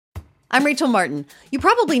I'm Rachel Martin. You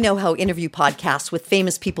probably know how interview podcasts with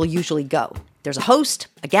famous people usually go. There's a host,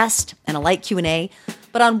 a guest, and a light Q&A.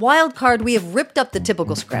 But on Wildcard, we have ripped up the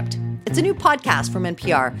typical script. It's a new podcast from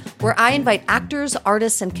NPR where I invite actors,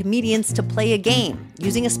 artists, and comedians to play a game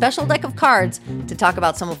using a special deck of cards to talk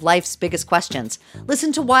about some of life's biggest questions.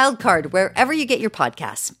 Listen to Wildcard wherever you get your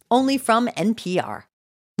podcasts, only from NPR.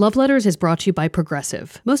 Love Letters is brought to you by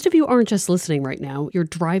Progressive. Most of you aren't just listening right now. You're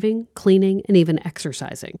driving, cleaning, and even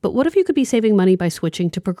exercising. But what if you could be saving money by switching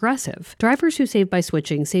to Progressive? Drivers who save by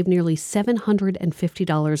switching save nearly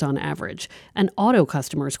 $750 on average. And auto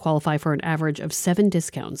customers qualify for an average of 7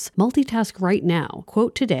 discounts. Multitask right now.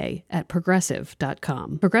 Quote today at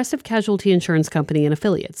Progressive.com. Progressive Casualty Insurance Company and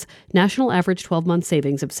Affiliates. National average 12-month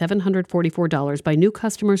savings of $744 by new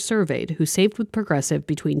customers surveyed who saved with Progressive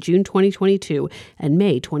between June 2022 and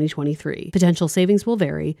May 2023. Potential savings will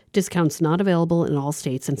vary. Discounts not available in all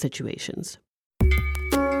states and situations.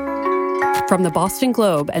 From the Boston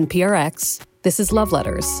Globe and PRX, this is Love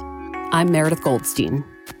Letters. I'm Meredith Goldstein.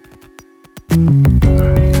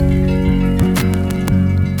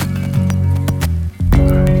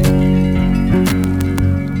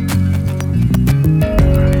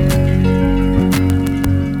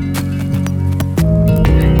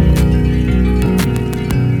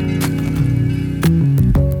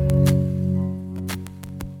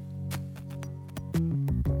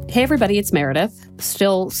 Hey everybody, it's Meredith.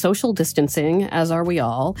 Still social distancing, as are we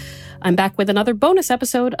all. I'm back with another bonus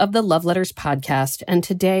episode of the Love Letters podcast, and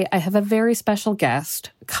today I have a very special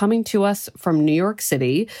guest coming to us from New York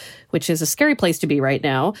City, which is a scary place to be right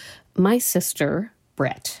now, my sister,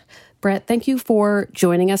 Brett. Brett, thank you for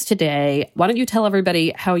joining us today. Why don't you tell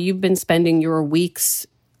everybody how you've been spending your weeks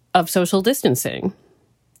of social distancing?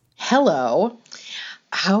 Hello.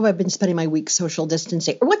 How have I been spending my week social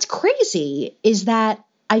distancing? What's crazy is that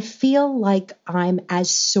I feel like I'm as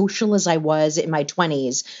social as I was in my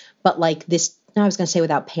 20s, but like this, I was going to say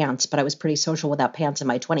without pants, but I was pretty social without pants in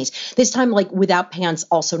my 20s. This time, like without pants,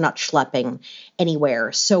 also not schlepping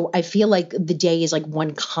anywhere. So I feel like the day is like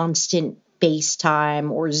one constant FaceTime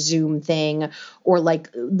or Zoom thing, or like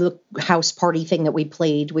the house party thing that we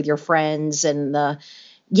played with your friends and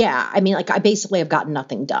I mean, like I basically have gotten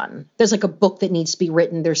nothing done. There's like a book that needs to be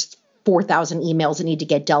written. There's 4,000 emails that need to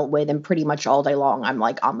get dealt with, and pretty much all day long I'm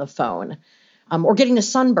like on the phone or getting a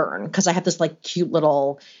sunburn because I have this like cute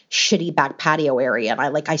little shitty back patio area, and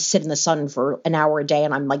I sit in the sun for an hour a day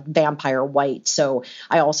and I'm like vampire white. So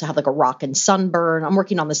I also have like a rockin' sunburn. I'm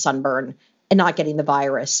working on the sunburn and not getting the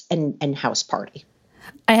virus and house party.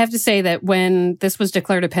 I have to say that when this was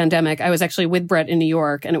declared a pandemic, I was actually with Brett in New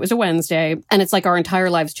York, and it was a Wednesday, and it's like our entire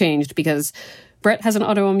lives changed because Brett has an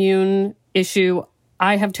autoimmune issue.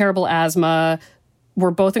 I have terrible asthma. We're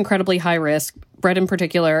both incredibly high risk, Brett in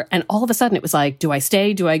particular. And all of a sudden it was like, do I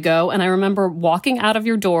stay? Do I go? And I remember walking out of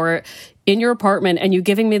your door in your apartment and you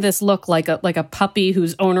giving me this look like a puppy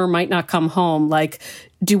whose owner might not come home. Like,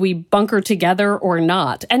 do we bunker together or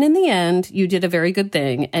not? And in the end, you did a very good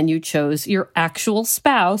thing and you chose your actual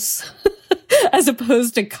spouse as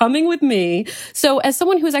opposed to coming with me. So as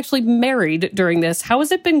someone who's actually married during this, how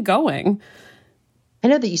has it been going? I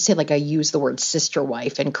know that you say like I use the word sister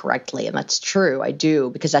wife incorrectly, and that's true. I do,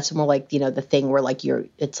 because that's more like, the thing where like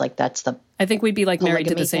it's like that's the I think we'd be like married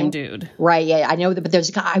to the same dude. Right. Yeah, I know that,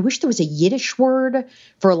 but I wish there was a Yiddish word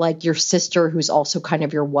for like your sister who's also kind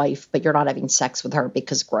of your wife, but you're not having sex with her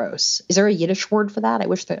because gross. Is there a Yiddish word for that? I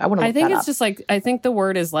want to look that up. I think it's just like, I think the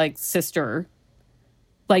word is like sister,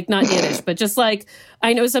 like not Yiddish, but just like,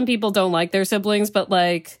 I know some people don't like their siblings, but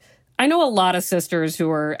like, I know a lot of sisters who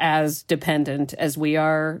are as dependent as we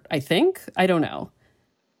are, I think. I don't know.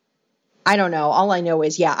 All I know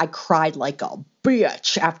is, I cried like a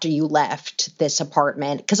bitch after you left this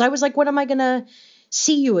apartment because I was like, when am I going to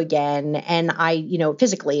see you again? And I,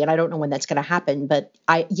 physically, and I don't know when that's going to happen. But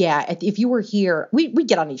if you were here, we'd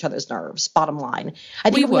get on each other's nerves, bottom line. I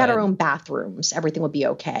think if we had our own bathrooms, everything would be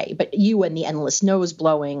okay. But you and the endless nose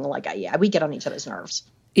blowing, we get on each other's nerves.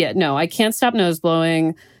 Yeah, no, I can't stop nose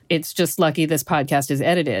blowing. It's just lucky this podcast is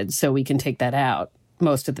edited so we can take that out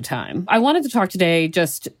most of the time. I wanted to talk today,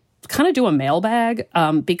 just kind of do a mailbag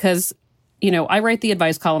because, I write the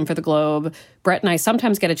advice column for the Globe. Brett and I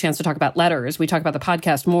sometimes get a chance to talk about letters. We talk about the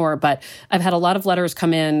podcast more, but I've had a lot of letters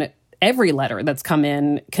come in. Every letter that's come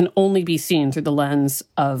in can only be seen through the lens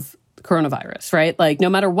of coronavirus, right? Like no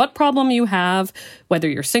matter what problem you have, whether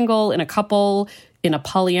you're single, in a couple, in a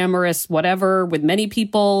polyamorous, whatever, with many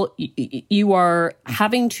people, you are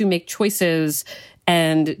having to make choices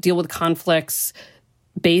and deal with conflicts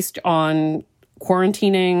based on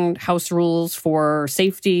quarantining, house rules for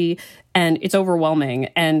safety, and it's overwhelming.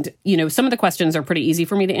 And, some of the questions are pretty easy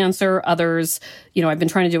for me to answer. Others, I've been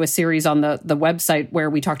trying to do a series on the website where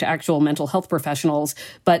we talk to actual mental health professionals,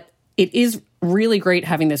 but it is really great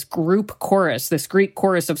having this group chorus, this Greek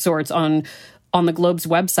chorus of sorts on the Globe's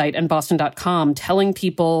website and Boston.com telling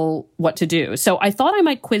people what to do. So I thought I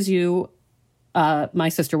might quiz you, my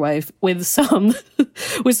sister wife, with some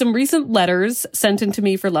recent letters sent in to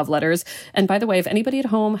me for love letters. And by the way, if anybody at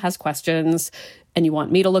home has questions and you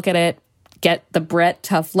want me to look at it, get the Brett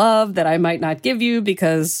tough love that I might not give you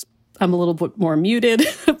because I'm a little bit more muted.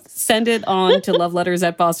 Send it on to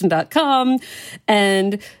loveletters@boston.com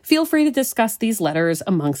and feel free to discuss these letters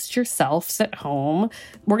amongst yourselves at home.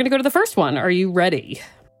 We're going to go to the first one. Are you ready?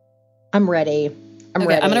 I'm ready. I'm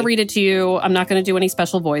ready. I'm going to read it to you. I'm not going to do any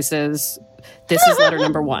special voices. This is letter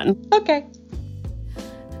number 1. Okay.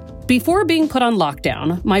 Before being put on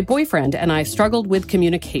lockdown, my boyfriend and I struggled with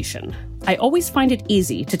communication. I always find it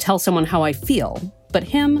easy to tell someone how I feel, but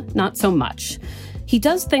him, not so much. He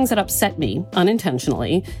does things that upset me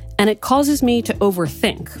unintentionally, and it causes me to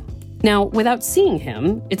overthink. Now, without seeing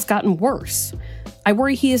him, it's gotten worse. I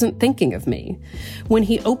worry he isn't thinking of me. When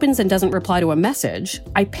he opens and doesn't reply to a message,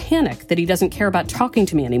 I panic that he doesn't care about talking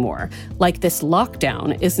to me anymore, like this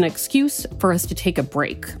lockdown is an excuse for us to take a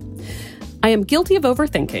break. I am guilty of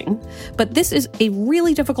overthinking, but this is a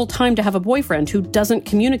really difficult time to have a boyfriend who doesn't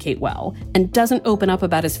communicate well and doesn't open up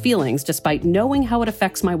about his feelings despite knowing how it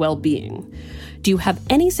affects my well-being. Do you have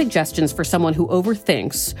any suggestions for someone who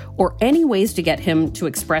overthinks or any ways to get him to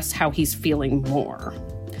express how he's feeling more?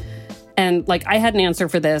 And I had an answer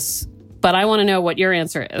for this, but I want to know what your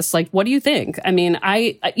answer is. What do you think? I mean,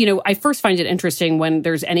 I first find it interesting when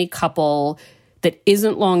there's any couple that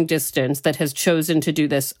isn't long distance that has chosen to do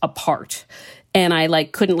this apart. And I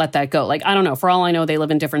couldn't let that go. I don't know, for all I know, they live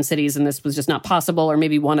in different cities and this was just not possible. Or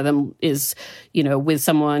maybe one of them is, with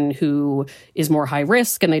someone who is more high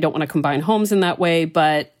risk and they don't want to combine homes in that way.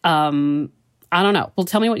 But I don't know. Well,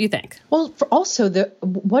 tell me what you think. Well, also the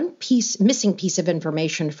one missing piece of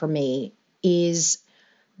information for me is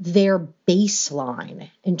their baseline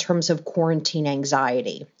in terms of quarantine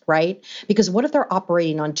anxiety, right? Because what if they're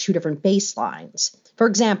operating on 2 different baselines? For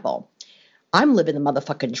example, I'm living the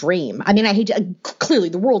motherfucking dream. I mean, I hate to, clearly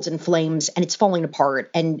the world's in flames and it's falling apart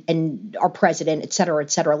and our president, et cetera,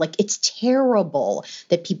 it's terrible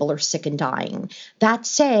that people are sick and dying. That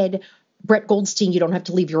said, Brett Goldstein, you don't have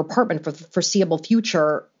to leave your apartment for the foreseeable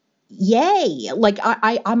future. Yay.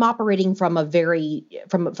 I'm operating from a very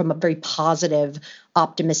positive,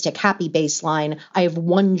 optimistic, happy baseline. I have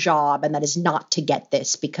one job and that is not to get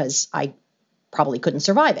this because I probably couldn't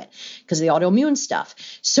survive it because of the autoimmune stuff.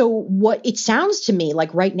 So what it sounds to me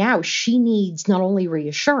like right now, she needs not only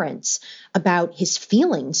reassurance about his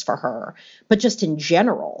feelings for her, but just in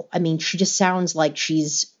general. I mean, she just sounds like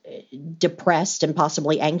she's depressed and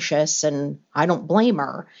possibly anxious, and I don't blame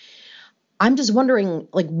her. I'm just wondering,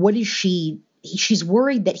 what is she's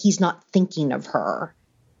worried that he's not thinking of her.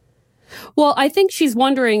 Well, I think she's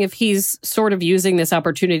wondering if he's sort of using this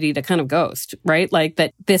opportunity to kind of ghost, right?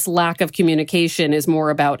 That this lack of communication is more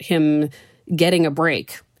about him getting a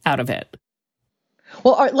break out of it.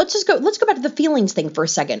 Well, all right, let's go back to the feelings thing for a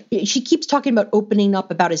second. She keeps talking about opening up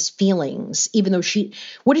about his feelings, even though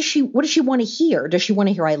what does she want to hear? Does she want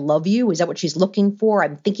to hear, I love you? Is that what she's looking for?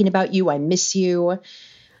 I'm thinking about you. I miss you.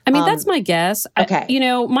 I mean, that's my guess. Okay.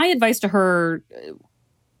 My advice to her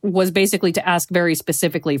was basically to ask very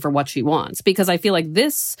specifically for what she wants, because I feel like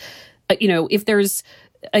this, if there's,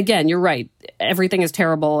 again, you're right, everything is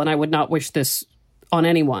terrible and I would not wish this on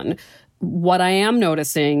anyone. What I am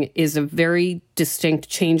noticing is a very distinct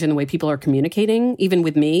change in the way people are communicating, even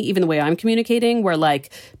with me, even the way I'm communicating, where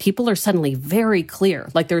people are suddenly very clear.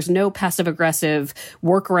 There's no passive aggressive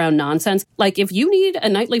workaround nonsense. If you need a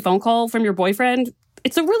nightly phone call from your boyfriend,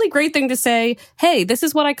 it's a really great thing to say, hey, this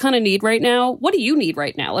is what I kind of need right now. What do you need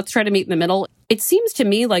right now? Let's try to meet in the middle. It seems to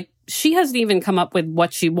me like she hasn't even come up with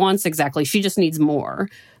what she wants exactly. She just needs more.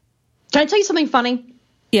 Can I tell you something funny?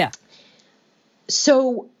 Yeah.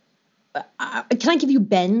 So can I give you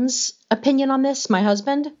Ben's opinion on this, my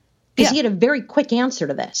husband? Because he had a very quick answer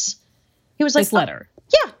to this. He was like, this letter.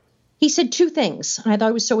 Yeah. He said 2 things. And I thought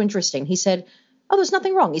it was so interesting. He said, there's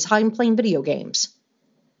nothing wrong. He's high and playing video games.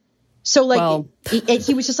 So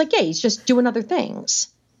he was just like, yeah, he's just doing other things.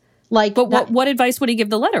 But what advice would he give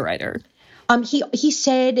the letter writer? He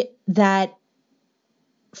said that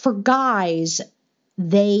for guys,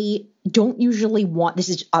 they don't usually want, this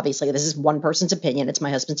is one person's opinion. It's my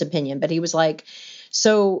husband's opinion, but he was like,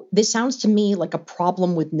 so this sounds to me like a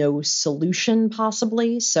problem with no solution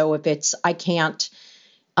possibly. So if it's, I can't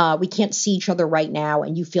We can't see each other right now,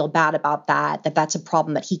 and you feel bad about that, that's a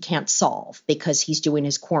problem that he can't solve because he's doing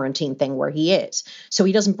his quarantine thing where he is. So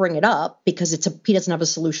he doesn't bring it up because he doesn't have a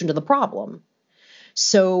solution to the problem.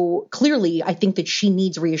 So clearly, I think that she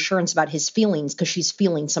needs reassurance about his feelings because she's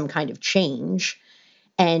feeling some kind of change.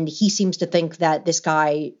 And he seems to think that this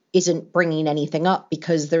guy isn't bringing anything up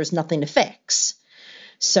because there's nothing to fix.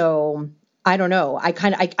 So I don't know.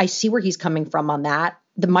 I see where he's coming from on that.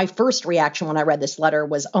 My first reaction when I read this letter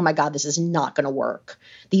was, oh my God, this is not going to work.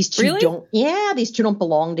 These two don't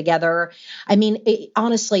belong together. I mean,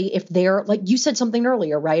 honestly, if they're, like you said something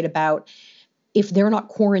earlier, right, about if they're not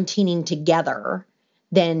quarantining together,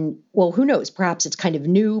 then, well, who knows? Perhaps it's kind of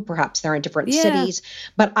new. Perhaps they're in different cities.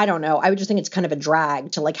 But I don't know. I would just think it's kind of a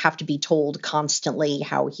drag to like have to be told constantly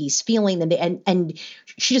how he's feeling. And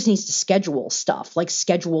she just needs to schedule stuff, like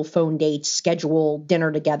schedule phone dates, schedule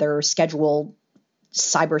dinner together, schedule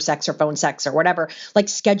cyber sex or phone sex or whatever, like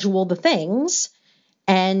schedule the things.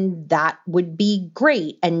 And that would be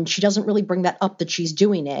great. And she doesn't really bring that up that she's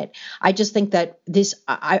doing it. I just think that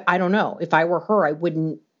I don't know. If I were her, I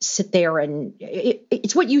wouldn't sit there and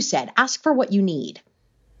it's what you said. Ask for what you need.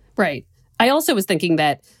 Right. I also was thinking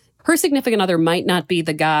that her significant other might not be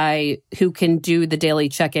the guy who can do the daily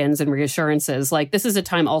check-ins and reassurances. Like, this is a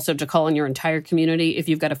time also to call on your entire community. If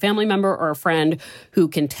you've got a family member or a friend who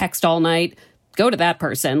can text all night, go to that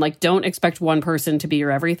person. Like, don't expect one person to be your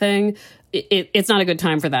everything. It's not a good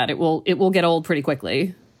time for that. It will get old pretty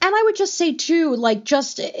quickly. And I would just say, too, like,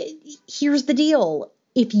 here's the deal.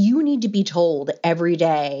 If you need to be told every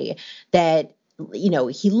day that, you know,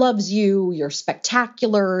 he loves you, you're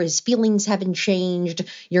spectacular, his feelings haven't changed,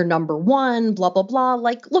 you're number one, blah, blah, blah,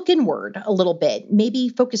 like, look inward a little bit. Maybe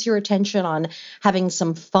focus your attention on having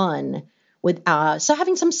some fun with, so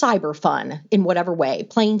having some cyber fun in whatever way,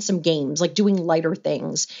 playing some games, like doing lighter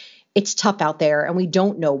things. It's tough out there, and we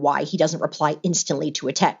don't know why he doesn't reply instantly to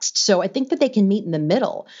a text. So I think that they can meet in the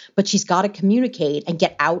middle, but she's got to communicate and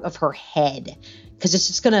get out of her head, because it's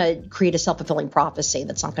just going to create a self-fulfilling prophecy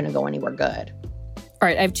that's not going to go anywhere good. All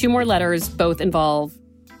right, I have two more letters. Both involve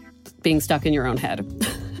being stuck in your own head,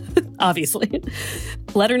 obviously.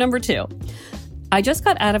 Letter number 2. I just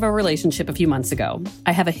got out of a relationship a few months ago.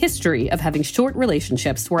 I have a history of having short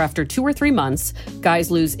relationships where after 2 or 3 months,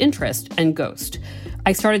 guys lose interest and ghost.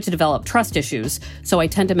 I started to develop trust issues, so I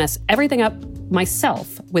tend to mess everything up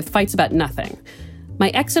myself with fights about nothing. My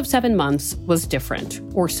ex of 7 months was different,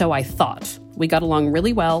 or so I thought. We got along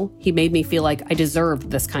really well. He made me feel like I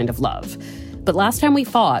deserved this kind of love. But last time we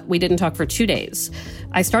fought, we didn't talk for 2 days.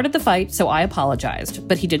 I started the fight, so I apologized,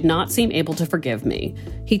 but he did not seem able to forgive me.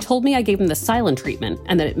 He told me I gave him the silent treatment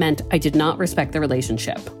and that it meant I did not respect the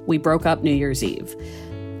relationship. We broke up New Year's Eve.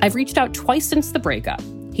 I've reached out twice since the breakup.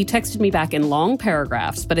 He texted me back in long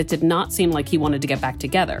paragraphs, but it did not seem like he wanted to get back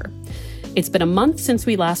together. It's been a month since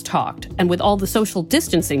we last talked, and with all the social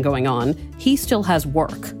distancing going on, he still has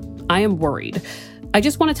work. I am worried. I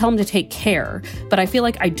just want to tell him to take care, but I feel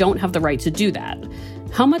like I don't have the right to do that.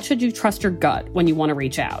 How much should you trust your gut when you want to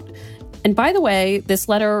reach out? And by the way, this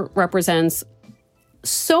letter represents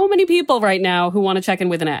so many people right now who want to check in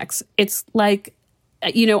with an ex. It's like,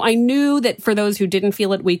 you know, I knew that for those who didn't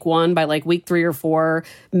feel it week 1, by like week 3 or 4,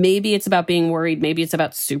 maybe it's about being worried, maybe it's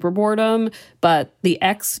about super boredom, but the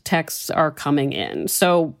ex texts are coming in.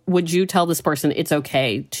 So would you tell this person it's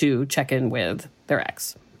okay to check in with their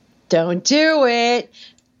ex? Don't do it.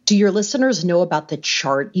 Do your listeners know about the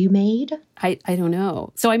chart you made? I don't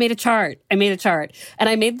know. So I made a chart. And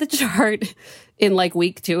I made the chart in like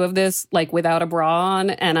week 2 of this, like without a bra on.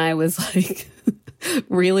 And I was like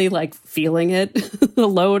really like feeling it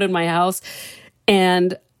alone in my house.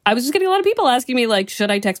 And I was just getting a lot of people asking me like, should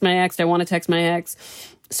I text my ex? Do I want to text my ex?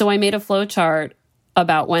 So I made a flow chart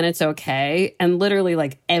about when it's okay. And literally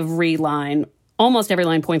like almost every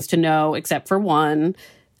line points to no, except for one.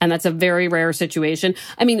 And that's a very rare situation.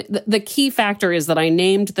 I mean, the key factor is that I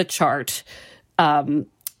named the chart,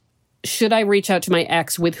 should I reach out to my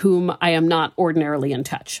ex with whom I am not ordinarily in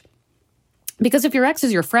touch? Because if your ex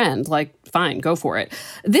is your friend, like, fine, go for it.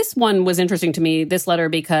 This one was interesting to me, this letter,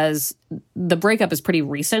 because the breakup is pretty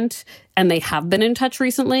recent and they have been in touch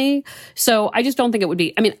recently. So I just don't think it would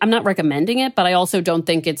be, I mean, I'm not recommending it, but I also don't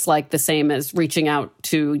think it's like the same as reaching out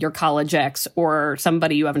to your college ex or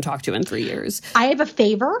somebody you haven't talked to in 3 years. I have a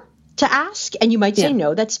favor to ask, and you might say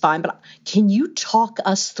no, that's fine, but can you talk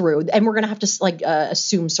us through, and we're going to have to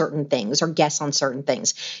assume certain things or guess on certain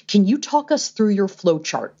things. Can you talk us through your flow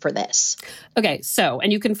chart for this? Okay, so,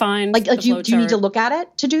 and you can find do you need to look at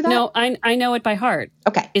it to do that? No, I know it by heart.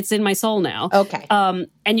 Okay. It's in my soul now. Okay.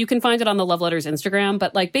 And you can find it on the Love Letters Instagram,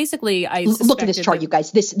 but like basically I look at this chart, you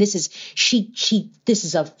guys. This is this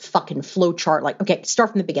is a fucking flow chart. Like, okay,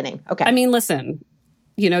 start from the beginning. Okay. I mean, listen,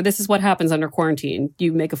 this is what happens under quarantine.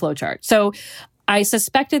 You make a flow chart. So I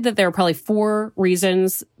suspected that there are probably 4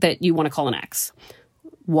 reasons that you want to call an ex.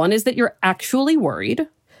 1 is that you're actually worried.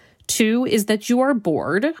 2 is that you are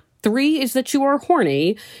bored. 3 is that you are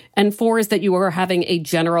horny. And 4 is that you are having a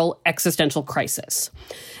general existential crisis.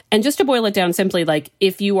 And just to boil it down simply, like,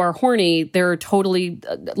 if you are horny, there are totally,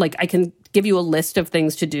 I can give you a list of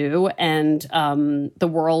things to do. And the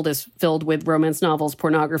world is filled with romance novels,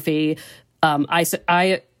 pornography.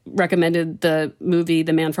 I recommended the movie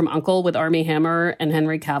The Man from U.N.C.L.E. with Armie Hammer and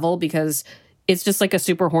Henry Cavill because it's just like a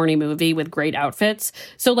super horny movie with great outfits.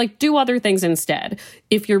 So do other things instead.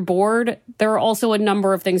 If you're bored, there are also a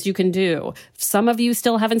number of things you can do. Some of you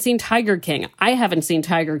still haven't seen Tiger King. I haven't seen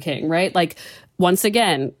Tiger King, right? Once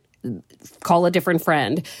again, call a different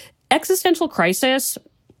friend. Existential crisis,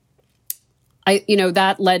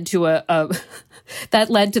 that led to that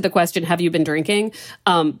led to the question, have you been drinking?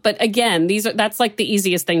 But again, that's the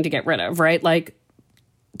easiest thing to get rid of, right?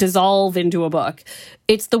 Dissolve into a book.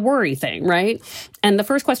 It's the worry thing, right? And the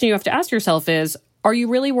first question you have to ask yourself is, are you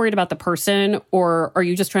really worried about the person, or are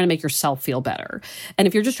you just trying to make yourself feel better? And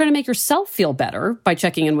if you're just trying to make yourself feel better by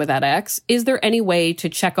checking in with that ex, is there any way to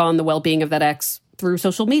check on the well-being of that ex through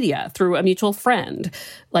social media, through a mutual friend?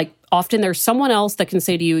 Often there's someone else that can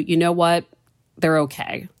say to you, you know what? They're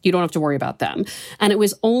okay. You don't have to worry about them. And it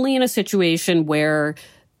was only in a situation where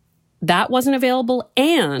that wasn't available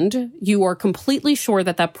and you are completely sure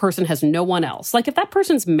that that person has no one else. If that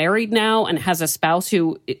person's married now and has a spouse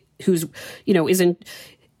who's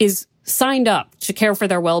is signed up to care for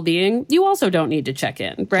their well-being, you also don't need to check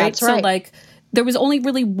in, right? That's right. So there was only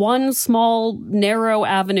really one small narrow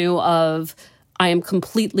avenue of, I am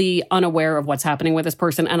completely unaware of what's happening with this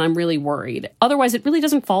person and I'm really worried. Otherwise, it really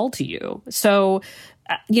doesn't fall to you. So,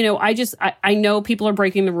 I know people are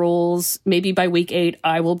breaking the rules. Maybe by week 8,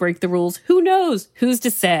 I will break the rules. Who knows? Who's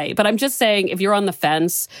to say? But I'm just saying, if you're on the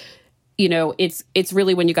fence, it's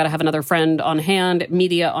really when you got to have another friend on hand,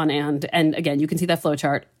 media on hand. And again, you can see that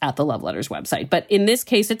flowchart at the Love Letters website. But in this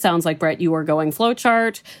case, it sounds like, Brett, you are going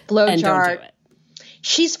flowchart and don't do it.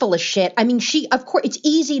 She's full of shit. I mean, of course, it's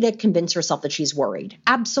easy to convince herself that she's worried.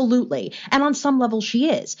 Absolutely. And on some level she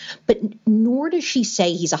is. But nor does she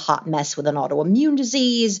say he's a hot mess with an autoimmune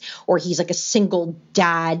disease, or he's a single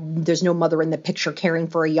dad. There's no mother in the picture caring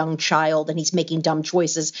for a young child and he's making dumb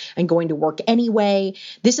choices and going to work anyway.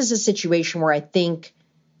 This is a situation where I think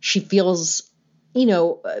she feels,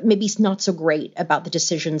 maybe not so great about the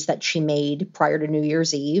decisions that she made prior to New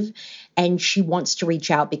Year's Eve. And she wants to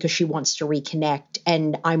reach out because she wants to reconnect.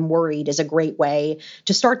 And I'm worried is a great way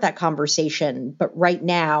to start that conversation. But right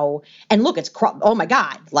now, and look, oh my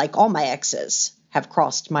God, all my exes have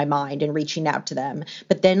crossed my mind in reaching out to them.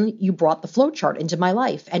 But then you brought the flowchart into my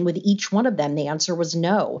life. And with each one of them, the answer was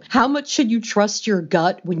no. How much should you trust your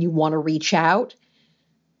gut when you want to reach out?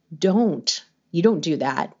 Don't. You don't do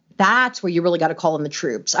that. That's where you really got to call in the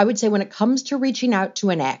troops. I would say when it comes to reaching out to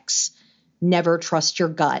an ex, never trust your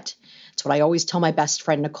gut. It's what I always tell my best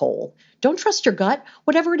friend, Nicole. Don't trust your gut.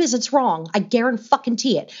 Whatever it is, it's wrong. I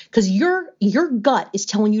guarantee it. Because your gut is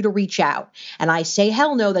telling you to reach out. And I say,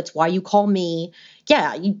 hell no, that's why you call me.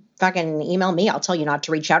 Yeah, you fucking email me. I'll tell you not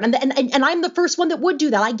to reach out. And I'm the first one that would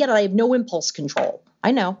do that. I get it. I have no impulse control.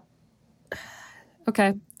 I know.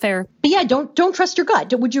 Okay, fair. But yeah, don't trust your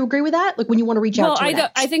gut. Would you agree with that? When you want to reach out to an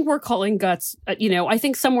ex? I think we're calling guts, I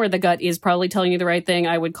think somewhere the gut is probably telling you the right thing.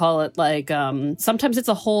 I would call it sometimes it's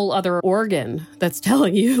a whole other organ that's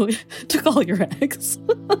telling you to call your ex.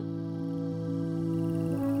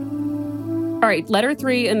 All right, letter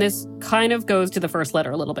 3, and this kind of goes to the first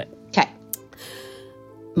letter a little bit. Okay.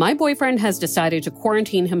 My boyfriend has decided to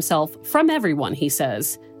quarantine himself from everyone, he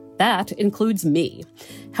says. That includes me.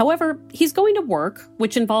 However, he's going to work,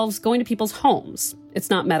 which involves going to people's homes.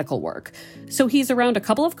 It's not medical work. So he's around a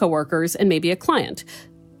couple of coworkers and maybe a client.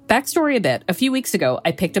 Backstory a bit. A few weeks ago,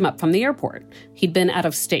 I picked him up from the airport. He'd been out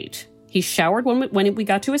of state. He showered when we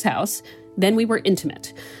got to his house. Then we were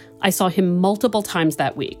intimate. I saw him multiple times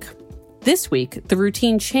that week. This week, the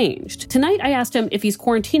routine changed. Tonight, I asked him if he's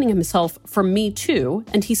quarantining himself from me too,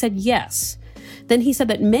 and he said yes. Then he said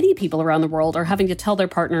that many people around the world are having to tell their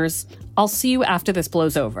partners, I'll see you after this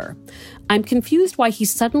blows over. I'm confused why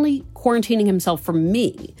he's suddenly quarantining himself from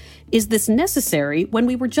me. Is this necessary when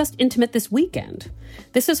we were just intimate this weekend?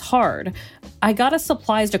 This is hard. I got us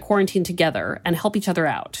supplies to quarantine together and help each other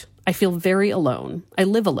out. I feel very alone. I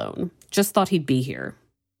live alone. Just thought he'd be here.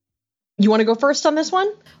 You want to go first on this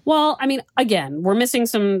one? Well, I mean, again, we're missing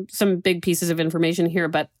some big pieces of information here,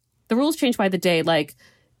 but the rules change by the day. Like,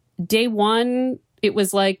 day one, it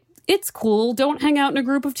was like, it's cool, don't hang out in a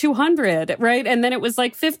group of 200, right? And then it was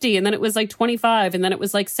like 50, and then it was like 25, and then it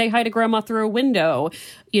was like, say hi to grandma through a window.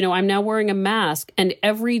 You know, I'm now wearing a mask. And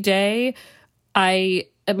every day, my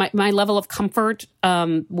level of comfort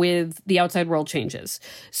with the outside world changes.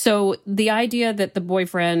 So the idea that the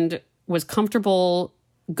boyfriend was comfortable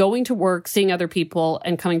going to work, seeing other people,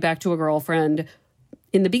 and coming back to a girlfriend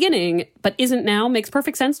in the beginning, but isn't now, makes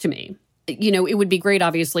perfect sense to me. You know, it would be great,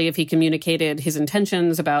 obviously, if he communicated his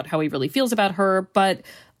intentions about how he really feels about her, but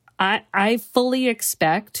I fully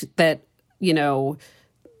expect that, you know,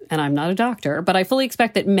 and I'm not a doctor, but I fully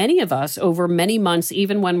expect that many of us over many months,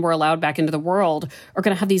 even when we're allowed back into the world, are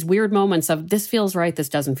going to have these weird moments of this feels right, this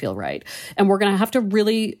doesn't feel right. And we're going to have to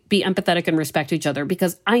really be empathetic and respect each other,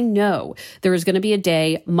 because I know there is going to be a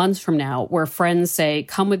day months from now where friends say,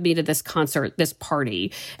 come with me to this concert, this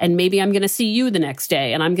party, and maybe I'm going to see you the next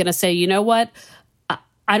day. And I'm going to say, you know what?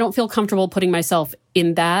 I don't feel comfortable putting myself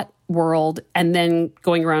in that world and then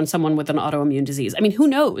going around someone with an autoimmune disease. I mean, who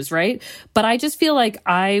knows, right? But I just feel like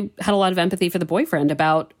I had a lot of empathy for the boyfriend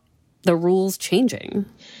about the rules changing.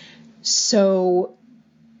 So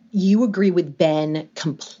you agree with Ben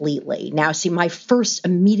completely. Now, see, my first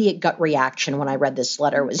immediate gut reaction when I read this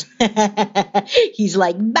letter was, he's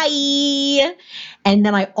like, bye. And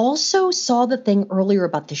then I also saw the thing earlier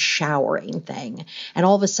about the showering thing. And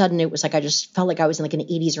all of a sudden it was like, I just felt like I was in like an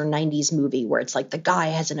 80s or 90s movie where it's like the guy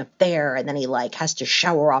has an affair and then he like has to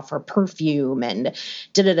shower off her perfume and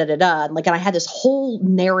da-da-da-da-da. And I had this whole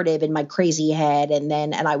narrative in my crazy head.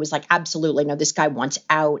 And I was like, absolutely, no, this guy wants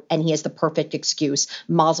out and he has the perfect excuse.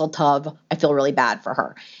 Mazel tov. I feel really bad for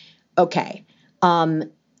her. Okay.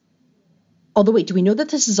 Although, wait, do we know that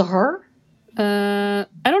this is a her? I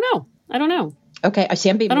don't know. Okay, I see.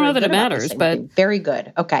 I don't know that it matters, but very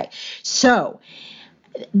good. Okay, so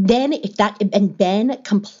then and Ben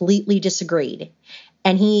completely disagreed,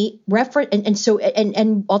 and he referenced,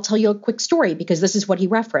 and I'll tell you a quick story because this is what he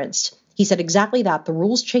referenced. He said exactly that. The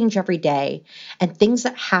rules change every day, and things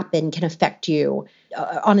that happen can affect you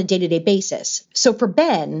on a day-to-day basis. So for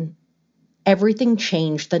Ben, everything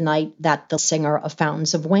changed the night that the singer of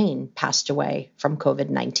Fountains of Wayne passed away from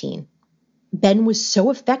COVID-19. Ben was so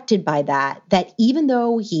affected by that even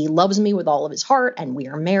though he loves me with all of his heart and we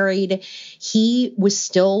are married, he was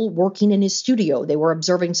still working in his studio. They were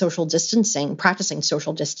observing social distancing, practicing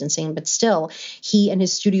social distancing, but still he and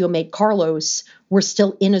his studio mate Carlos were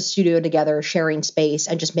still in a studio together, sharing space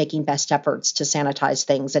and just making best efforts to sanitize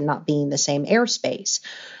things and not being in the same airspace.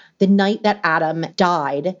 The night that Adam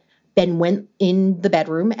died, Ben went in the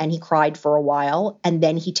bedroom and he cried for a while. And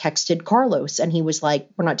then he texted Carlos and he was like,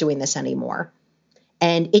 we're not doing this anymore.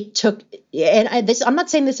 And it took, I'm not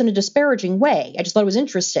saying this in a disparaging way. I just thought it was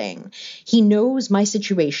interesting. He knows my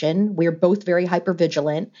situation. We're both very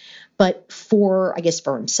hypervigilant. But for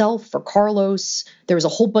himself, for Carlos, there was a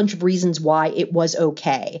whole bunch of reasons why it was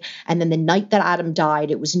okay. And then the night that Adam died,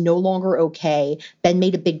 it was no longer okay. Ben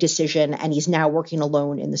made a big decision and he's now working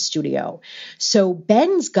alone in the studio. So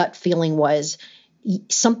Ben's gut feeling was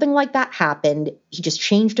something like that happened. He just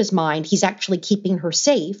changed his mind. He's actually keeping her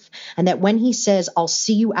safe. And that when he says, I'll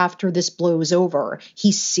see you after this blows over,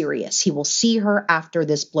 he's serious. He will see her after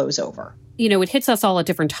this blows over. You know, it hits us all at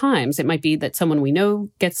different times. It might be that someone we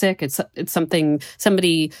know gets sick. It's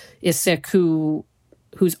somebody is sick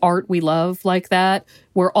whose art we love like that,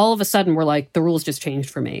 where all of a sudden we're like, the rules just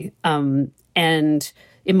changed for me. And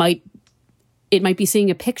it might be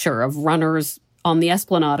seeing a picture of runners on the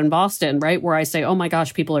Esplanade in Boston, right? Where I say, oh my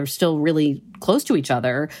gosh, people are still really close to each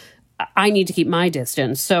other. I need to keep my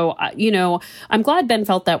distance. So, I'm glad Ben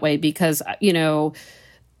felt that way because,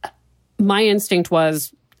 my instinct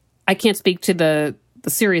was, I can't speak to the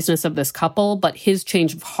seriousness of this couple, but his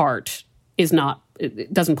change of heart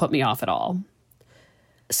it doesn't put me off at all.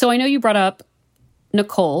 So I know you brought up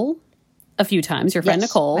Nicole a few times, your friend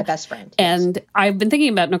Nicole. My best friend. And I've been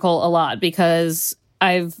thinking about Nicole a lot because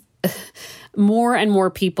more and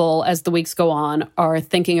more people as the weeks go on are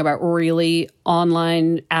thinking about really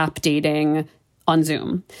online app dating on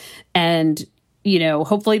Zoom. And,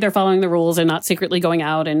 hopefully they're following the rules and not secretly going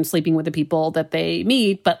out and sleeping with the people that they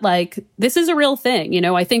meet. But this is a real thing.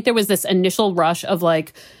 I think there was this initial rush of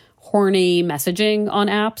horny messaging on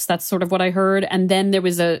apps. That's sort of what I heard. And then there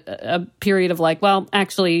was a period of like, well,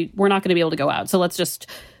 actually, we're not going to be able to go out. So let's just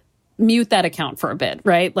mute that account for a bit,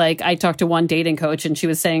 right? Like I talked to one dating coach and she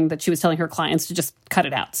was saying that she was telling her clients to just cut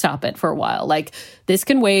it out, stop it for a while. Like this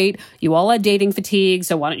can wait. You all had dating fatigue.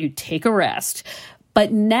 So why don't you take a rest?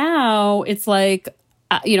 But now it's like,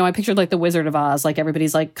 I pictured like the Wizard of Oz, like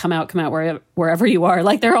everybody's like, come out wherever you are.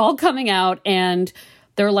 Like they're all coming out and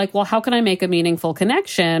they're like, well, how can I make a meaningful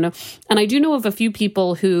connection? And I do know of a few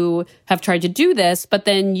people who have tried to do this, but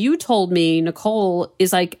then you told me Nicole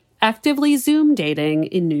is like actively Zoom dating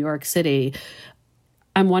in New York City.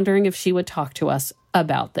 I'm wondering if she would talk to us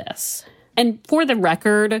about this. And for the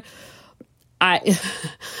record,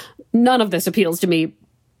 none of this appeals to me.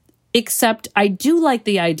 Except I do like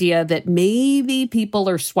the idea that maybe people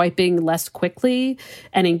are swiping less quickly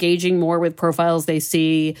and engaging more with profiles they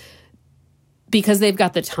see because they've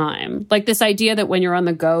got the time. Like this idea that when you're on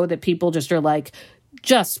the go, that people just are like,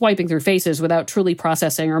 just swiping through faces without truly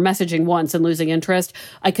processing or messaging once and losing interest.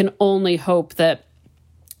 I can only hope that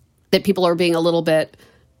people are being a little bit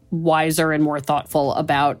wiser and more thoughtful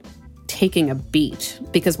about taking a beat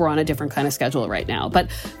because we're on a different kind of schedule right now.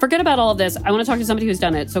 But forget about all of this. I want to talk to somebody who's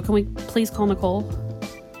done it. So can we please call Nicole?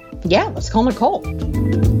 Yeah, let's call Nicole.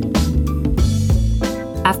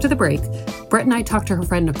 After the break, Brett and I talked to her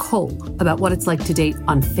friend Nicole about what it's like to date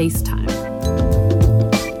on FaceTime.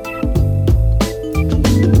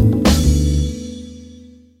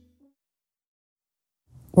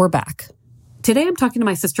 We're back. Today I'm talking to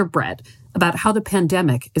my sister Brett about how the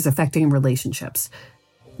pandemic is affecting relationships.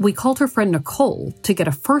 We called her friend Nicole to get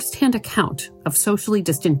a first-hand account of socially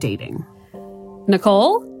distant dating.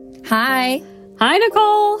 Nicole? Hi. Hi,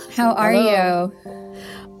 Nicole. How are you?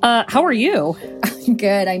 How are you?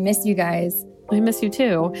 Good. I miss you guys. I miss you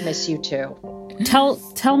too. Miss you too.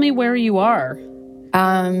 Tell me where you are.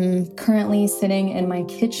 Currently sitting in my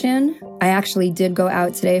kitchen. I actually did go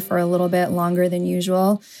out today for a little bit longer than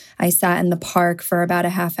usual. I sat in the park for about a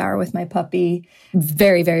half hour with my puppy,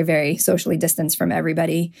 very, very, very socially distanced from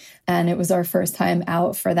everybody. And it was our first time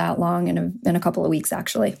out for that long in a couple of weeks,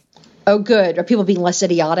 actually. Oh, good. Are people being less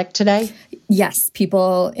idiotic today? Yes.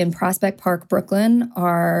 People in Prospect Park, Brooklyn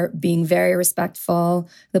are being very respectful.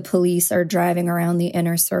 The police are driving around the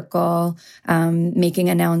inner circle, making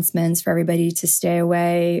announcements for everybody to stay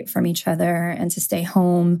away from each other and to stay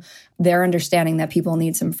home. They're understanding that people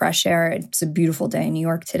need some fresh air. It's a beautiful day in New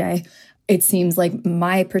York today. It seems like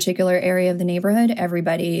my particular area of the neighborhood,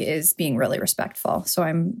 everybody is being really respectful. So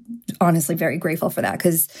I'm honestly very grateful for that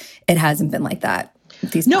because it hasn't been like that.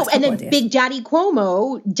 And then Big Daddy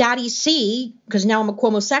Cuomo, Daddy C, because now I'm a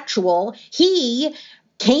Cuomo-sexual, he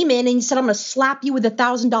came in and he said, I'm going to slap you with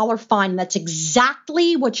 $1,000 fine. And that's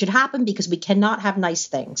exactly what should happen because we cannot have nice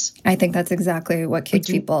things. I think that's exactly what kicked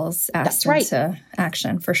people's ass into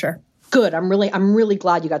action, for sure. Good. I'm really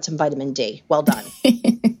glad you got some vitamin D. Well done.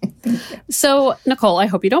 So, Nicole, I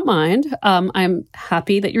hope you don't mind. I'm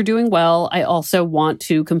happy that you're doing well. I also want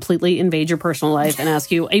to completely invade your personal life and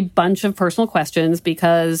ask you a bunch of personal questions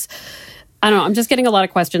because, I don't know, I'm just getting a lot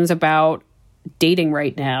of questions about dating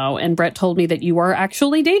right now. And Brett told me that you are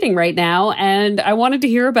actually dating right now. And I wanted to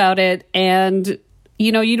hear about it. And,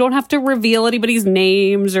 you don't have to reveal anybody's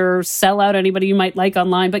names or sell out anybody you might like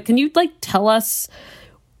online. But can you, tell us,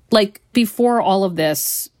 before all of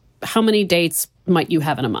this, how many dates might you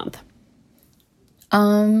have in a month?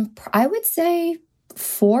 I would say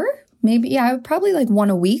 4, maybe. Yeah, I would probably one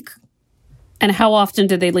a week. And how often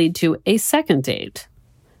do they lead to a second date?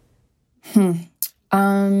 There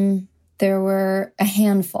were a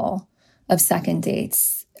handful of second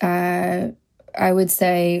dates. I would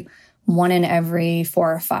say 1 in every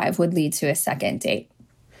 4 or 5 would lead to a second date.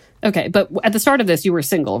 Okay, but at the start of this, you were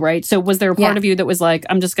single, right? So was there a part of you that was like,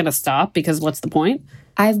 I'm just going to stop because what's the point?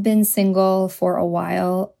 I've been single for a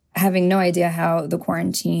while, having no idea how the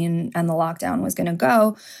quarantine and the lockdown was going to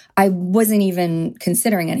go. I wasn't even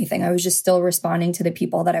considering anything. I was just still responding to the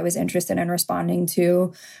people that I was interested in responding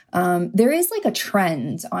to. There is a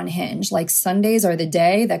trend on Hinge. Sundays are the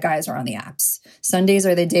day that guys are on the apps. Sundays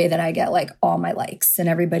are the day that I get all my likes and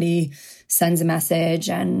everybody sends a message.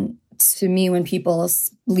 And to me, when people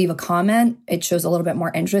leave a comment, it shows a little bit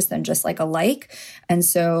more interest than just a like. And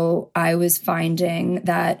so I was finding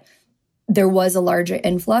that there was a larger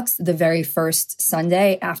influx the very first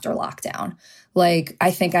Sunday after lockdown.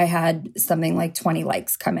 I think I had something 20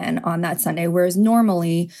 likes come in on that Sunday, whereas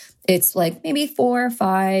normally it's maybe 4 or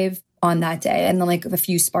 5 on that day and then a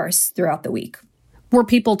few sparse throughout the week. Were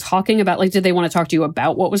people talking about, like, did they want to talk to you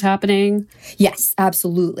about what was happening? Yes,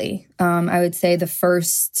 absolutely. I would say the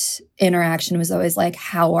first interaction was always like,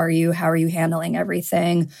 how are you? How are you handling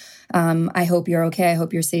everything? I hope you're okay. I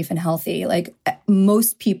hope you're safe and healthy. Like,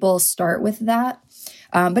 most people start with that,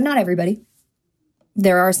 but not everybody.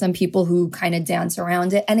 There are some people who kind of dance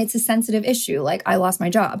around it, and it's a sensitive issue. Like, I lost my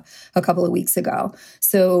job a couple of weeks ago.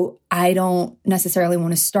 So I don't necessarily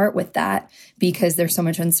want to start with that because there's so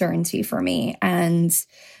much uncertainty for me. And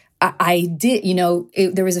I did,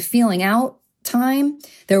 there was a feeling out time.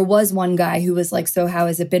 There was one guy who was like, so how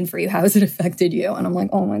has it been for you? How has it affected you? And I'm like,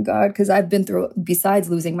 oh my God, because I've been through, besides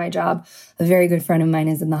losing my job, a very good friend of mine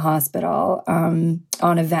is in the hospital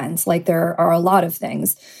on events. Like, there are a lot of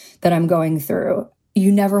things that I'm going through. You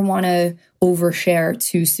never want to overshare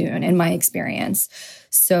too soon, in my experience.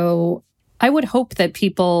 So I would hope that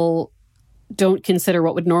people don't consider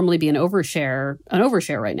what would normally be an overshare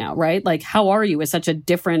right now, right? Like, how are you is such a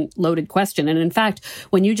different loaded question. And in fact,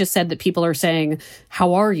 when you just said that people are saying,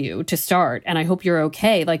 how are you to start? And I hope you're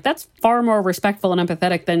okay. Like, that's far more respectful and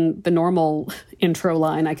empathetic than the normal intro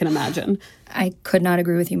line, I can imagine. I could not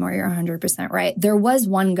agree with you more. You're 100% right. There was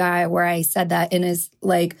one guy where I said that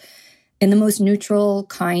in the most neutral,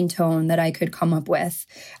 kind tone that I could come up with.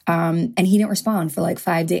 And he didn't respond for like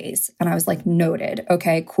 5 days. And I was like, noted.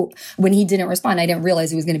 Okay, cool. When he didn't respond, I didn't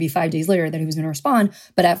realize it was going to be 5 days later that he was going to respond.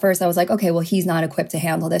 But at first I was like, okay, well, he's not equipped to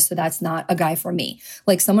handle this. So that's not a guy for me.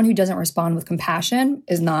 Like, someone who doesn't respond with compassion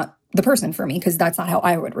is not the person for me, because that's not how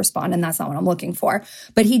I would respond. And that's not what I'm looking for.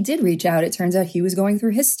 But he did reach out. It turns out he was going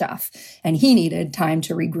through his stuff and he needed time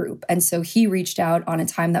to regroup. And so he reached out on a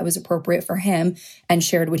time that was appropriate for him and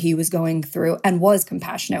shared what he was going through and was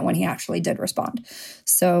compassionate when he actually did respond.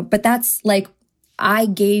 So, but that's like, I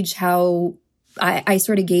gauge how I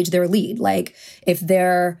sort of gauge their lead. Like, if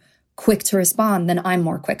they're quick to respond, then I'm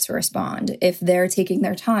more quick to respond. If they're taking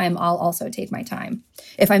their time, I'll also take my time.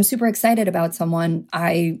 If I'm super excited about someone,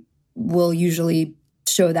 I will usually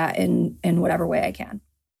show that in whatever way I can.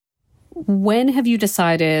 When have you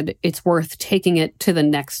decided it's worth taking it to the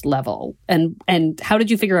next level? And how did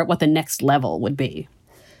you figure out what the next level would be?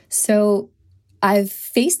 So I've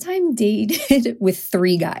FaceTime dated with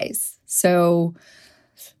 3 guys. So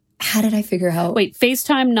how did I figure out? Wait,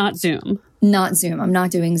 FaceTime, not Zoom? Not Zoom. I'm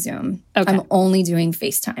not doing Zoom. Okay. I'm only doing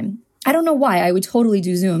FaceTime. I don't know why. I would totally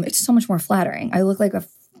do Zoom. It's so much more flattering. I look like a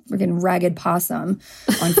freaking ragged possum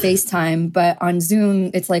on FaceTime, but on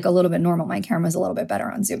Zoom, it's like a little bit normal. My camera's a little bit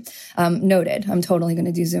better on Zoom. Noted. I'm totally going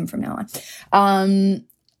to do Zoom from now on.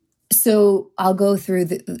 So I'll go through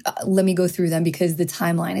let me go through them because the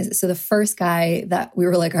timeline is, so the first guy that we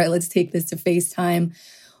were like, all right, let's take this to FaceTime.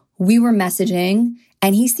 We were messaging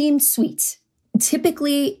and he seemed sweet.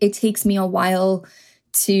 Typically, it takes me a while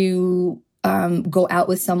to go out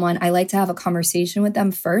with someone. I like to have a conversation with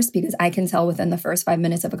them first because I can tell within the first 5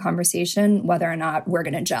 minutes of a conversation whether or not we're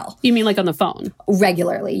going to gel. You mean like on the phone?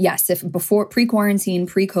 Regularly, yes. If before pre-quarantine,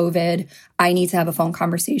 pre-COVID, I need to have a phone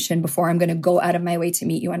conversation before I'm going to go out of my way to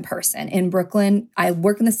meet you in person. In Brooklyn, I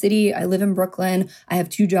work in the city. I live in Brooklyn. I have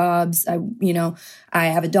 2 jobs. I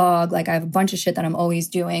have a dog. Like, I have a bunch of shit that I'm always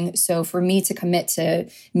doing. So for me to commit to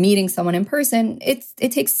meeting someone in person, it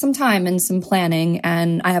takes some time and some planning.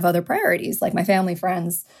 And I have other priorities like my family,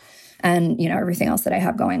 friends, and, everything else that I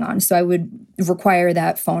have going on. So I would require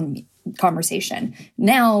that phone conversation.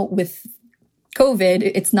 Now with COVID,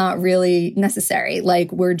 it's not really necessary.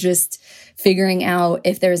 Like, we're just figuring out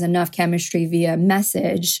if there's enough chemistry via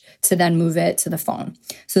message to then move it to the phone.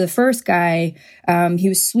 So the first guy, he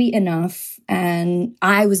was sweet enough, and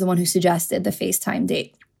I was the one who suggested the FaceTime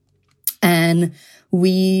date. And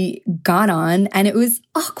we got on, and it was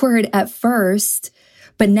awkward at first.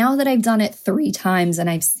 But now that I've done it 3 times and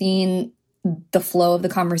I've seen the flow of the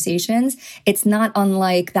conversations, it's not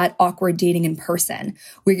unlike that awkward dating in person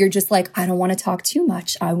where you're just like, I don't want to talk too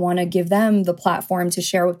much. I want to give them the platform to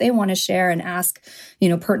share what they want to share and ask,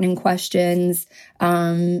 pertinent questions,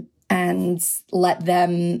 and let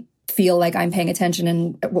them feel like I'm paying attention.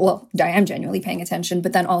 And well, I am genuinely paying attention,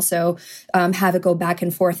 but then also have it go back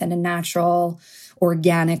and forth in a natural,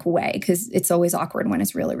 organic way, because it's always awkward when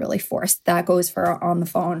it's really, really forced. That goes for on the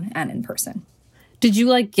phone and in person. Did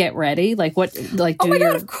you get ready? God,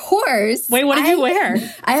 of course. Wait, what did you wear?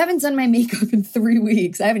 I haven't done my makeup in 3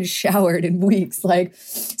 weeks. I haven't showered in weeks.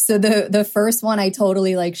 So the first one, I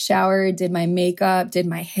totally showered, did my makeup, did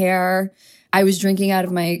my hair. I was drinking out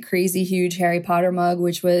of my crazy huge Harry Potter mug,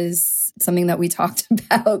 which was something that we talked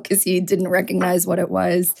about because he didn't recognize what it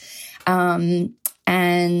was.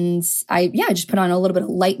 And I just put on a little bit of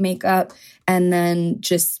light makeup and then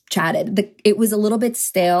just chatted. It was a little bit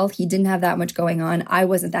stale. He didn't have that much going on. I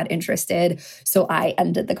wasn't that interested. So I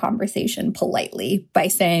ended the conversation politely by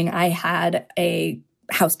saying I had a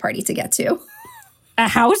house party to get to. A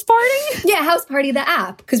house party? Yeah, House Party, the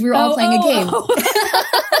app, because we were all playing a game.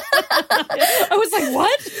 I was like,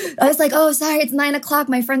 what? I was like, oh, sorry, it's 9:00.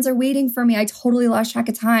 My friends are waiting for me. I totally lost track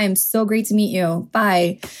of time. So great to meet you.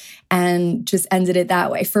 Bye. And just ended it that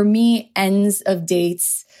way. For me, ends of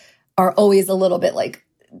dates are always a little bit like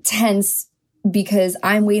tense because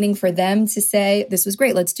I'm waiting for them to say, this was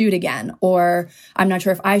great, let's do it again. Or I'm not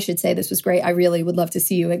sure if I should say, this was great, I really would love to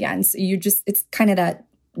see you again. So it's kind of that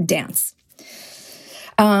dance.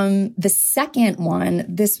 The second one,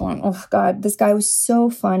 this one, oh God, this guy was so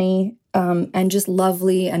funny and just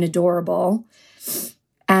lovely and adorable.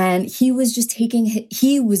 And he was just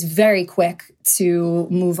he was very quick to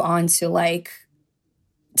move on to like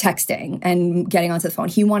texting and getting onto the phone.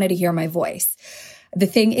 He wanted to hear my voice. The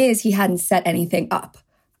thing is, he hadn't set anything up.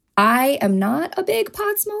 I am not a big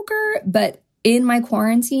pot smoker, but in my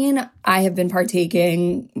quarantine, I have been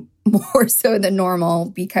partaking more so than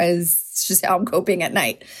normal because it's just how I'm coping at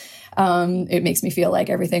night. It makes me feel like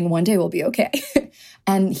everything one day will be okay.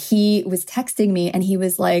 And he was texting me and he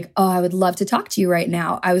was like, oh, I would love to talk to you right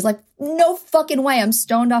now. I was like, no fucking way. I'm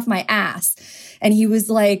stoned off my ass. And he was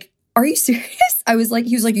like, are you serious? He was like,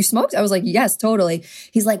 you smoked? I was like, yes, totally.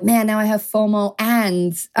 He's like, man, now I have FOMO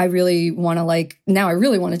and I really want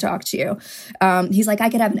to talk to you. He's like, I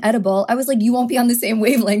could have an edible. I was like, you won't be on the same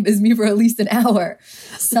wavelength as me for at least an hour.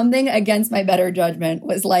 Something against my better judgment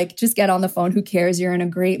was like, just get on the phone. Who cares? You're in a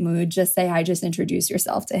great mood. Just say hi, just introduce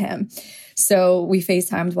yourself to him. So we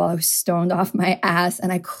FaceTimed while I was stoned off my ass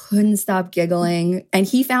and I couldn't stop giggling. And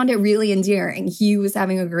he found it really endearing. He was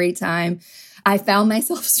having a great time. I found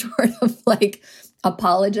myself sort of like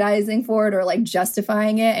apologizing for it or like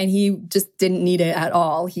justifying it. And he just didn't need it at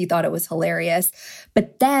all. He thought it was hilarious.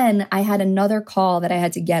 But then I had another call that I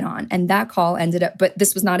had to get on. And that call ended up, but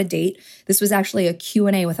this was not a date. This was actually a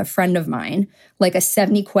Q&A with a friend of mine, like a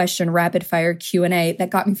 70-question rapid fire Q&A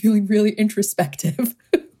that got me feeling really introspective.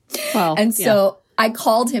 Well, and so I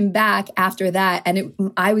called him back after that and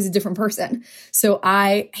I was a different person. So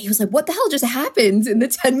he was like, what the hell just happened in the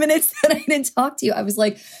 10 minutes that I didn't talk to you? I was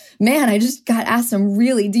like, man, I just got asked some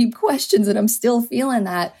really deep questions and I'm still feeling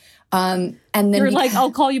that. And then you're like,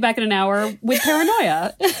 I'll call you back in an hour with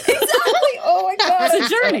paranoia. Exactly. Oh my God. It's a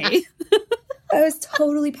journey. I was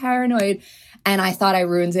totally paranoid. And I thought I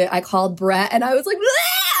ruined it. I called Brett and I was like,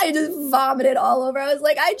 bleh! I just vomited all over. I was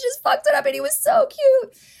like, I just fucked it up and he was so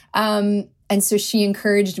cute. And so she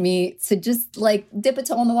encouraged me to just like dip a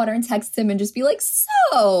toe in the water and text him and just be like,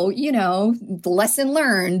 so, lesson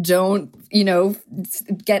learned. Don't,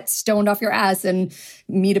 get stoned off your ass and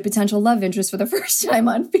meet a potential love interest for the first time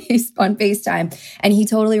on FaceTime. And he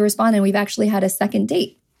totally responded. We've actually had a second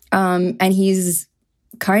date. And he's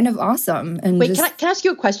kind of awesome. And wait, can I ask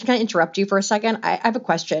you a question? Can I interrupt you for a second? I have a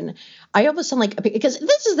question. I all of a sudden because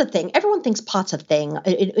this is the thing. Everyone thinks pot's a thing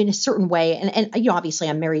in a certain way. And obviously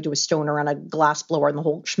I'm married to a stoner and a glass blower and the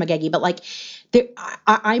whole schmageggy, but like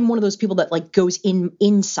I'm one of those people that like goes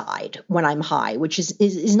inside when I'm high, which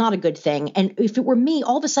is not a good thing. And if it were me,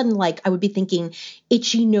 all of a sudden, like I would be thinking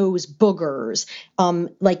itchy nose, boogers,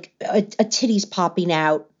 like a titty's popping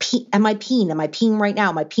out. Am I peeing? Am I peeing right now?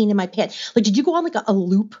 Am I peeing in my pants? Like, did you go on like a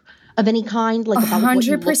loop of any kind, like about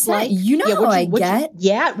 100%. Like? How I get.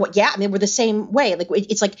 Yeah. I mean, we're the same way. Like,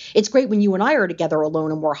 it's great when you and I are together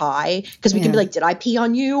alone and we're high because we can be like, did I pee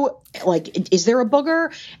on you? Like, is there a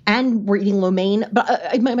booger? And we're eating lo mein.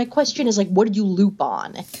 But my question is like, what did you loop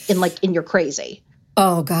on in your crazy?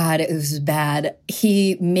 Oh God, it was bad.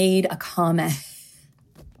 He made a comment.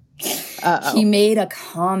 He made a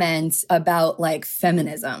comment about like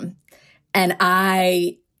feminism, and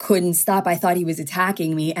I couldn't stop. I thought he was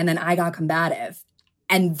attacking me, and then I got combative.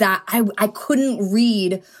 And that I couldn't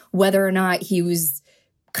read whether or not he was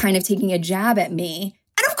kind of taking a jab at me.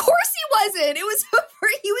 And of course he wasn't.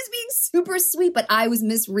 He was being super sweet, but I was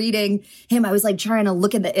misreading him. I was like trying to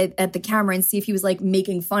look at the camera and see if he was like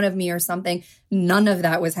making fun of me or something. None of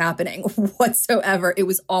that was happening whatsoever. It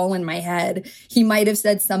was all in my head. He might have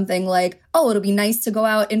said something like, oh, it'll be nice to go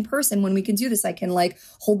out in person when we can do this. I can like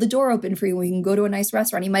hold the door open for you. We can go to a nice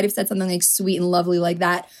restaurant. He might have said something like sweet and lovely like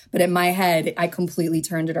that. But in my head, I completely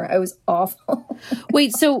turned it around. I was awful.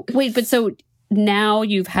 So now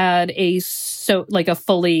you've had a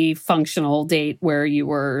fully functional date where you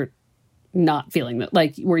were not feeling that,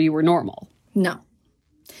 like where you were normal. No.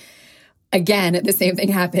 Again, the same thing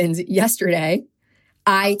happened yesterday.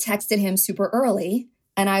 I texted him super early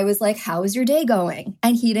And I was like, how is your day going?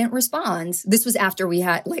 And he didn't respond. This was after we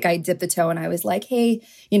had, like, I dipped the toe and I was like, hey,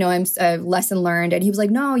 you know, I'm lesson learned. And he was like,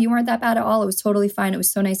 no, you weren't that bad at all. It was totally fine. It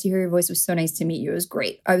was so nice to hear your voice. It was so nice to meet you. It was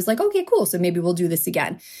great. I was like, okay, cool. So maybe we'll do this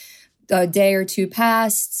again. A day or two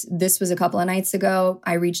passed. This was a couple of nights ago.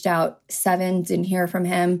 I reached out 7, didn't hear from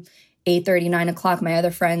him. 8:30, 9 o'clock, my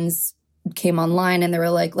other friends came online and they were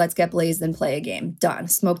like, let's get blazed and play a game. Done.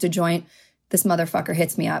 Smoked a joint. This motherfucker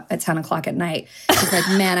hits me up at 10 o'clock at night. He's like,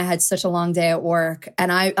 man, I had such a long day at work.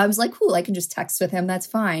 And I was like, cool, I can just text with him. That's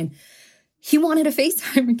fine. He wanted a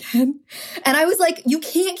FaceTime again. And I was like, you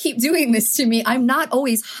can't keep doing this to me. I'm not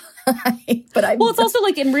always high. But well, it's also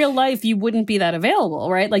like in real life, you wouldn't be that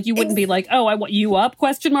available, right? Like you wouldn't be like, oh, I want you up, ?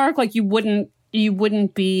 Like you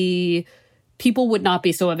wouldn't be... People would not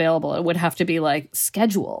be so available. It would have to be like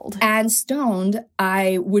scheduled. And stoned,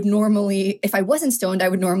 I would normally, if I wasn't stoned, I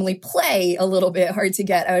would normally play a little bit hard to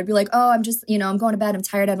get. I would be like, oh, I'm just, I'm going to bed. I'm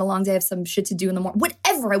tired. I had a long day. I have some shit to do in the morning.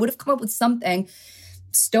 Whatever. I would have come up with something.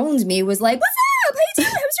 Stoned me was like, what's up? How you doing?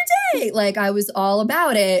 How was your day? Like I was all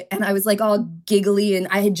about it. And I was like all giggly and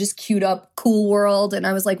I had just queued up Cool World. And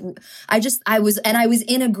I was like, I was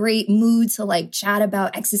in a great mood to like chat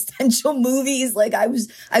about existential movies. Like I was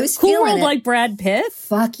Cool feeling World it. Like Brad Pitt?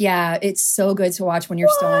 Fuck yeah. It's so good to watch when you're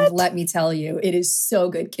stoned. Let me tell you, it is so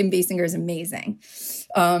good. Kim Basinger is amazing.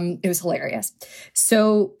 It was hilarious.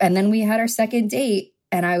 So, and then we had our second date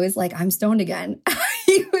and I was like, I'm stoned again.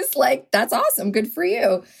 He was like, that's awesome. Good for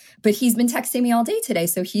you. But he's been texting me all day today,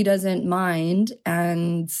 so he doesn't mind.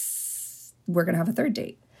 And we're going to have a third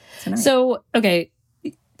date tonight. So, okay,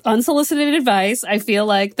 unsolicited advice. I feel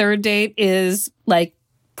like third date is like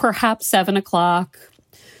perhaps 7 o'clock.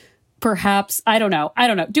 Perhaps, I don't know.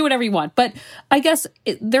 Do whatever you want. But I guess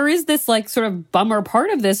there is this like sort of bummer part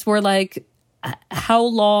of this where like, how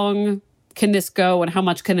long can this go and how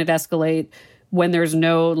much can it escalate when there's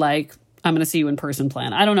no like, I'm going to see you in person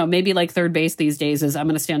plan. I don't know. Maybe like third base these days is I'm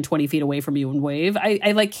going to stand 20 feet away from you and wave.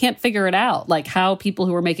 I like can't figure it out. Like how people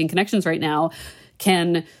who are making connections right now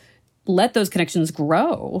can let those connections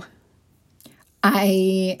grow.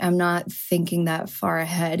 I am not thinking that far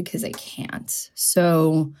ahead because I can't.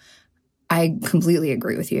 So I completely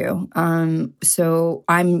agree with you. So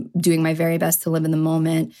I'm doing my very best to live in the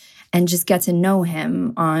moment and just get to know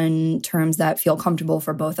him on terms that feel comfortable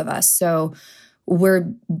for both of us. So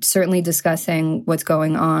we're certainly discussing what's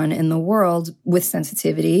going on in the world with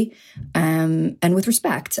sensitivity and with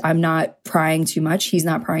respect. I'm not prying too much. He's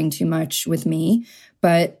not prying too much with me.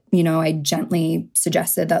 But, I gently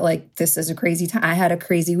suggested that, like, this is a crazy time. I had a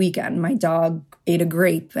crazy weekend. My dog ate a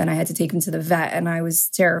grape and I had to take him to the vet and I was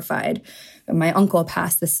terrified. My uncle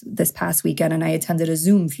passed this past weekend and I attended a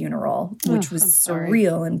Zoom funeral, which was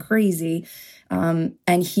surreal and crazy.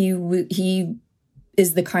 And he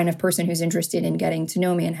is the kind of person who's interested in getting to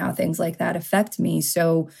know me and how things like that affect me.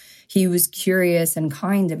 So he was curious and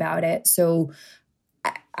kind about it. So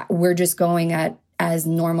we're just going at as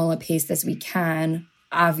normal a pace as we can,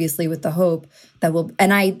 obviously with the hope that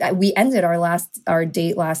we ended our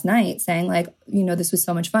date last night saying like, this was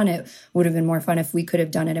so much fun. It would have been more fun if we could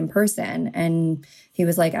have done it in person. And he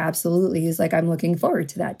was like, absolutely. He's like, I'm looking forward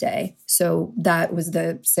to that day. So that was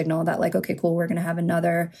the signal that like, okay, cool. We're going to have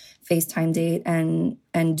another FaceTime date and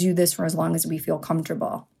do this for as long as we feel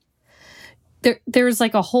comfortable. There's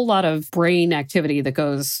like a whole lot of brain activity that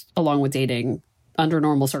goes along with dating under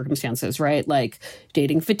normal circumstances, right? Like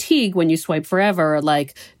dating fatigue when you swipe forever,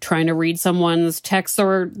 like trying to read someone's texts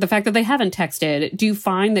or the fact that they haven't texted. Do you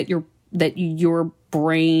find that your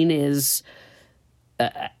brain is,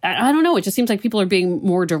 I don't know, it just seems like people are being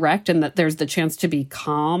more direct and that there's the chance to be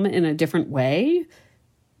calm in a different way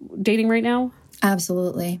dating right now?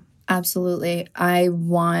 Absolutely. Absolutely. I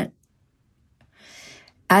want,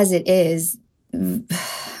 as it is,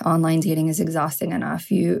 online dating is exhausting enough.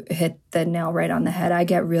 You hit the nail right on the head. I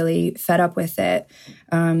get really fed up with it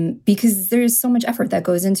because there's so much effort that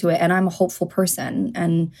goes into it. And I'm a hopeful person.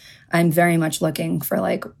 And I'm very much looking for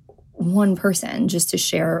like one person just to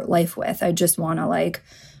share life with. I just want to like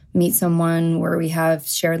meet someone where we have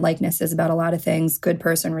shared likenesses about a lot of things, good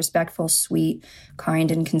person, respectful, sweet,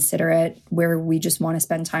 kind, and considerate, where we just want to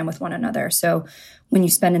spend time with one another. So when you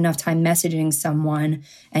spend enough time messaging someone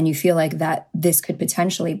and you feel like that this could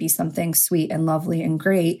potentially be something sweet and lovely and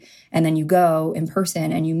great, and then you go in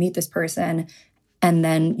person and you meet this person and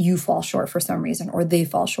then you fall short for some reason or they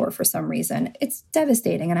fall short for some reason, it's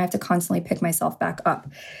devastating. And I have to constantly pick myself back up.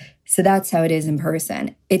 So that's how it is in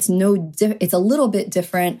person. It's a little bit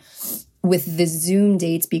different with the Zoom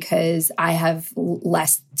dates, because I have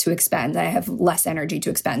less to expend. I have less energy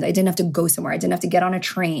to expend. I didn't have to go somewhere. I didn't have to get on a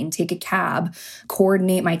train, take a cab,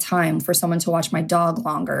 coordinate my time for someone to watch my dog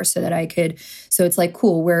longer so that I could. So it's like,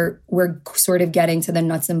 cool. We're sort of getting to the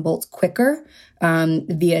nuts and bolts quicker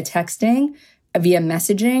via texting, via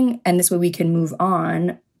messaging. And this way we can move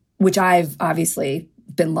on, which I've obviously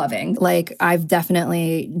been loving. Like, I've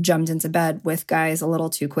definitely jumped into bed with guys a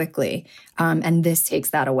little too quickly. And this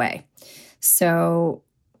takes that away. So,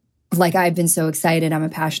 like, I've been so excited. I'm a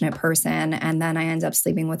passionate person. And then I end up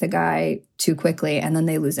sleeping with a guy too quickly, and then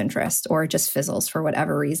they lose interest, or it just fizzles for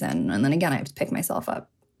whatever reason. And then again, I have to pick myself up.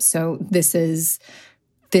 So this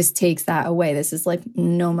takes that away. This is like,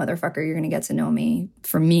 no, motherfucker, you're going to get to know me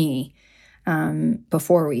for me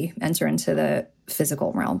before we enter into the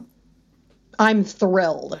physical realm. I'm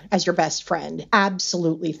thrilled as your best friend.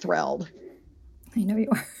 Absolutely thrilled. I know you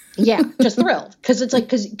are. Yeah, just thrilled. Because it's like,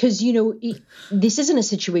 because you know, this isn't a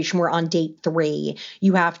situation where on date 3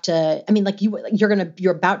 you have to. I mean, like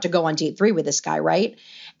you're about to go on date 3 with this guy, right?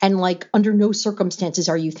 And like, under no circumstances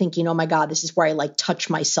are you thinking, oh my God, this is where I like touch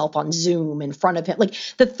myself on Zoom in front of him. Like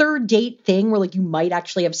the third date thing where like you might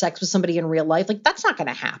actually have sex with somebody in real life. Like that's not going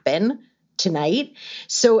to happen tonight.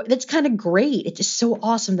 So that's kind of great. It's just so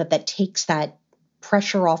awesome that takes that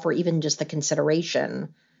pressure off, or even just the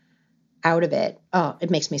consideration out of it. Oh,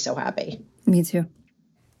 it makes me so happy. Me too.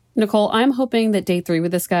 Nicole, I'm hoping that date 3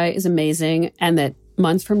 with this guy is amazing, and that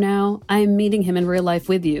months from now, I'm meeting him in real life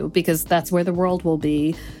with you, because that's where the world will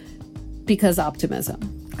be, because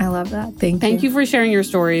optimism. I love that. Thank you. Thank you for sharing your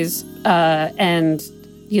stories. And,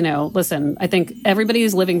 you know, listen, I think everybody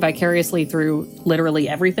is living vicariously through literally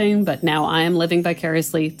everything, but now I am living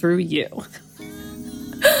vicariously through you.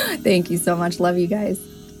 Thank you so much. Love you guys.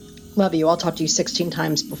 Love you. I'll talk to you 16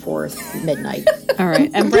 times before midnight. All right.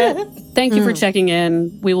 And Brett, thank you for checking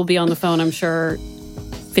in. We will be on the phone, I'm sure,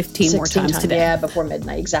 15 more times today. Yeah, before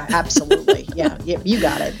midnight. Exactly. Absolutely. Yeah, you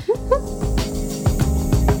got it.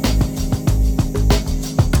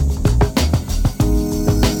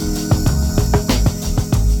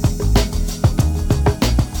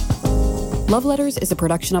 Love Letters is a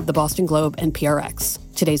production of the Boston Globe and PRX.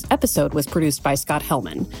 Today's episode was produced by Scott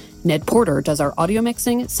Hellman. Ned Porter does our audio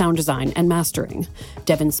mixing, sound design, and mastering.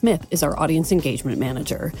 Devin Smith is our audience engagement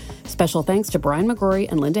manager. Special thanks to Brian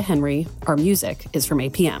McGrory and Linda Henry. Our music is from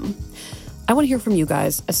APM. I want to hear from you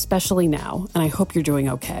guys, especially now, and I hope you're doing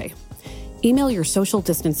okay. Email your social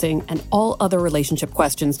distancing and all other relationship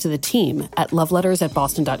questions to the team at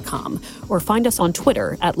loveletters@boston.com, or find us on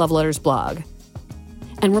Twitter at lovelettersblog.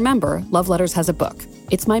 And remember, Love Letters has a book.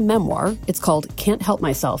 It's my memoir. It's called Can't Help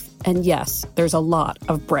Myself. And yes, there's a lot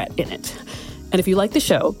of Brett in it. And if you like the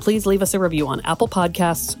show, please leave us a review on Apple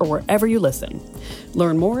Podcasts or wherever you listen.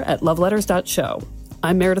 Learn more at loveletters.show.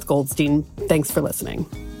 I'm Meredith Goldstein. Thanks for listening.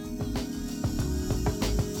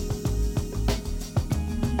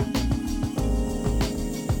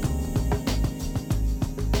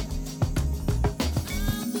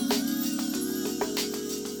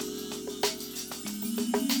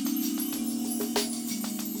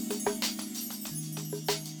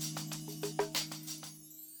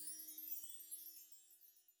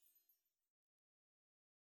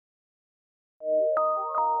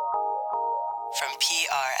 From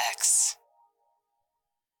PRX.